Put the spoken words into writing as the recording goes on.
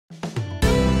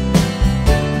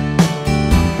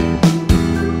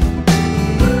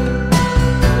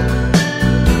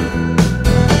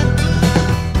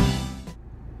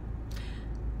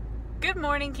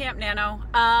Camp Nano.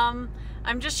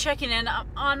 I'm just checking in. I'm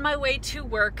on my way to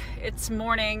work. It's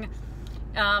morning.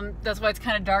 That's why it's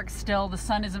kind of dark still. The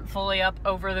sun isn't fully up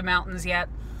over the mountains yet.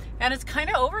 And it's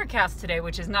kind of overcast today,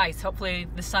 which is nice. Hopefully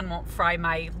the sun won't fry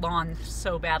my lawn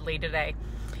so badly today.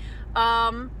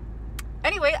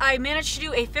 Anyway, I managed to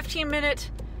do a 15-minute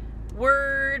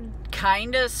word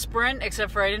kind of sprint,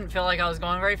 except for I didn't feel like I was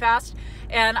going very fast.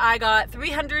 And I got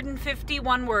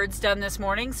 351 words done this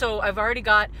morning. So I've already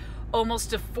got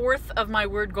almost a fourth of my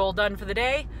word goal done for the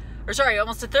day. Or sorry,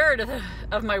 almost a third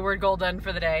of my word goal done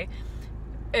for the day.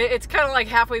 It's kind of like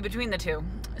halfway between the two.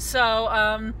 So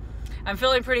I'm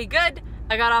feeling pretty good.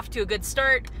 I got off to a good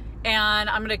start, and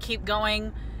I'm gonna keep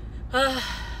going.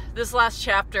 This last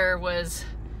chapter was,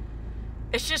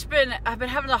 I've been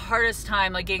having the hardest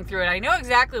time like getting through it. I know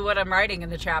exactly what I'm writing in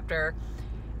the chapter.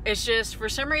 It's just, for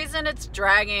some reason, it's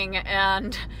dragging,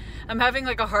 and I'm having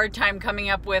like a hard time coming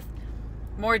up with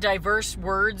more diverse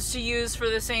words to use for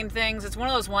the same things. It's one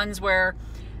of those ones where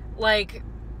like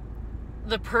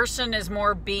the person is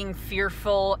more being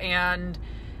fearful and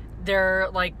they're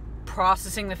like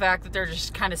processing the fact that they're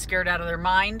just kind of scared out of their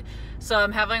mind. So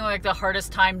I'm having like the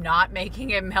hardest time not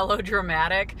making it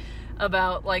melodramatic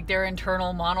about like their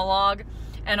internal monologue.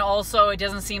 And also it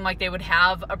doesn't seem like they would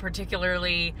have a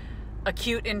particularly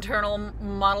acute internal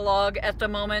monologue at the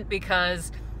moment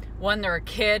because one, they're a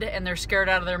kid and they're scared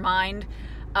out of their mind.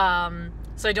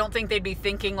 So I don't think they'd be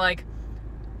thinking like,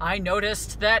 I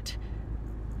noticed that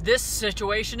this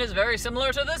situation is very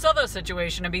similar to this other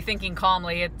situation, and be thinking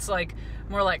calmly. It's like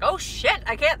more like, oh shit,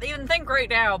 I can't even think right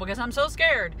now because I'm so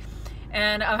scared.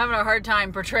 And I'm having a hard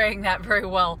time portraying that very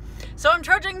well. So I'm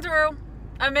trudging through.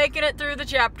 I'm making it through the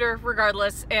chapter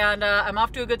regardless, and I'm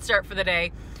off to a good start for the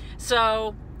day.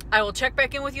 So I will check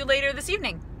back in with you later this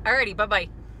evening. Alrighty, bye-bye.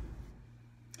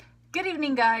 Good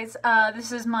evening, guys.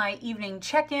 This is my evening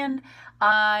check-in.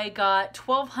 I got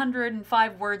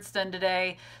 1,205 words done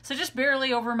today, so just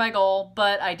barely over my goal,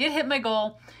 but I did hit my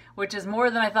goal, which is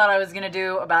more than I thought I was going to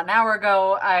do. About an hour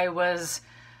ago, I was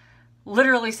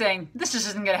literally saying, this just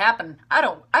isn't going to happen. I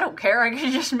don't care. I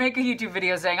can just make a YouTube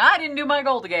video saying, I didn't do my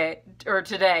goal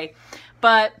today.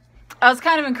 But I was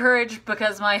kind of encouraged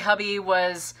because my hubby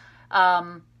was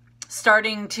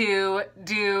starting to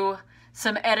do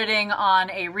some editing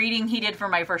on a reading he did for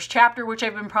my first chapter, which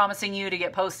I've been promising you to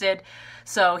get posted.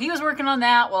 So he was working on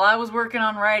that while I was working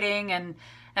on writing, and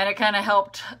it kind of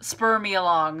helped spur me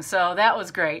along. So that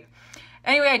was great.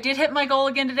 Anyway, I did hit my goal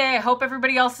again today. I hope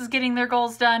everybody else is getting their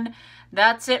goals done.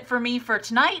 That's it for me for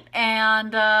tonight,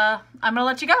 and I'm going to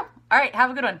let you go. All right, have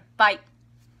a good one. Bye.